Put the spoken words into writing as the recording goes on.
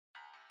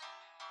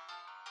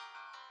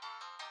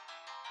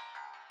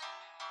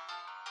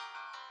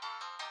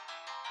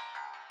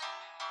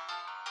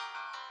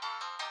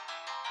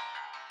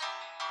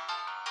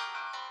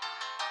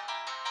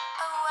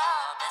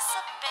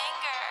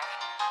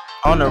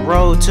On the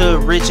road to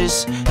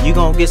riches, you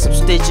gon' get some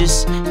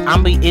stitches.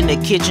 I'm be in the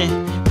kitchen,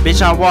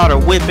 bitch, I'm water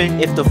whipping.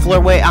 If the floor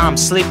wet, I'm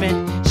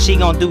sleeping. She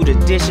gon' do the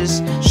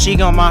dishes, she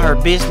gon' mind her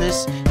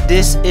business.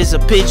 This is a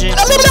pigeon.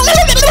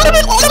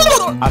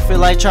 I feel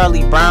like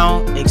Charlie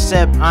Brown,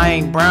 except I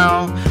ain't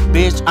brown.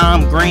 Bitch,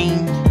 I'm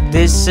green.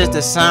 This is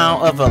the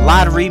sound of a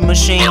lottery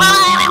machine.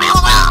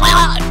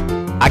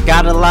 I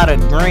got a lot of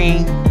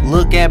green.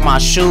 Look at my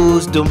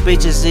shoes, them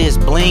bitches is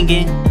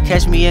blinging.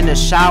 Catch me in the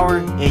shower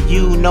and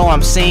you know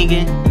I'm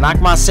singing. Knock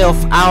myself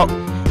out,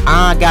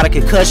 I got a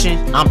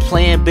concussion. I'm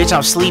playing, bitch,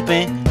 I'm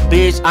sleeping.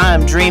 Bitch, I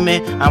am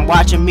dreaming. I'm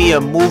watching me a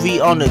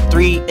movie on the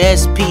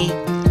 3SP.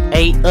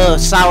 Ate a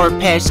Sour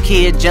Patch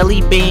Kid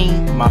jelly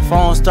bean. My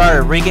phone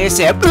started ringing, it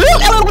said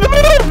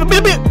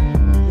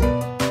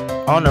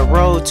on the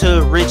road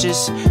to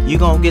riches, you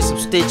gon' get some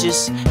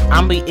stitches.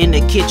 I'm be in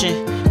the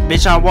kitchen,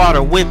 bitch, I'm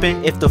water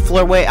whipping. If the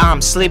floor wet,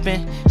 I'm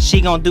slipping.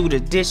 She gon' do the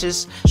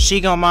dishes, she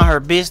gon' mind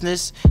her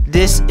business.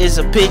 This is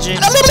a pigeon.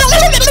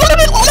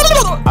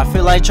 I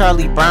feel like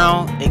Charlie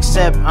Brown,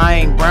 except I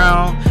ain't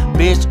brown.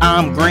 Bitch,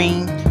 I'm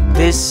green.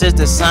 This is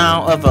the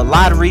sound of a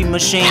lottery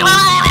machine.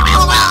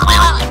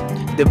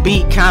 The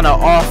beat kinda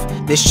off,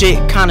 the shit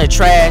kinda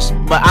trash,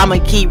 but I'ma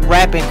keep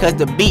rapping cause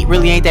the beat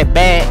really ain't that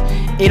bad.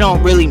 It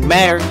don't really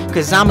matter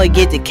cause I'ma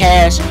get the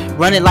cash,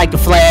 run it like the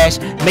Flash,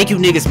 make you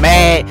niggas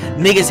mad,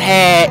 niggas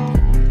had.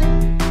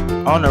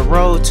 On the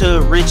road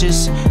to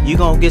riches, you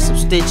gon' get some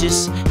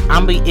stitches.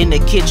 I'm be in the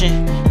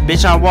kitchen,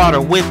 bitch, I'm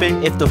water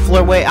whipping. If the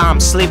floor wet, I'm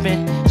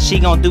slipping. She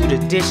gon' do the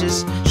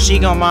dishes, she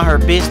gon' mind her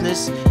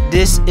business.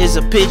 This is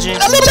a pigeon.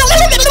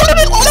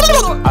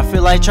 I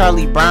feel like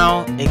Charlie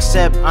Brown,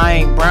 except I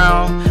ain't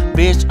brown.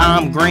 Bitch,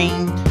 I'm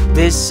green.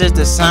 This is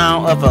the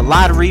sound of a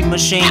lottery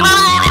machine.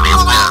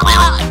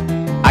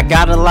 I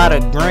got a lot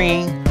of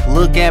green.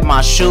 Look at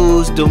my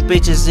shoes, them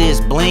bitches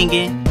is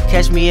blinging.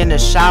 Catch me in the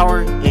shower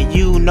and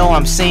you know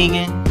I'm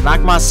singing.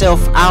 Knock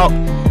myself out,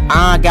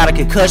 I got a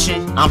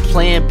concussion. I'm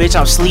playing, bitch,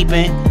 I'm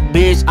sleeping.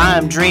 Bitch, I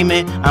am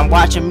dreaming. I'm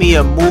watching me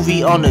a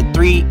movie on the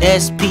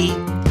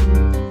 3SP.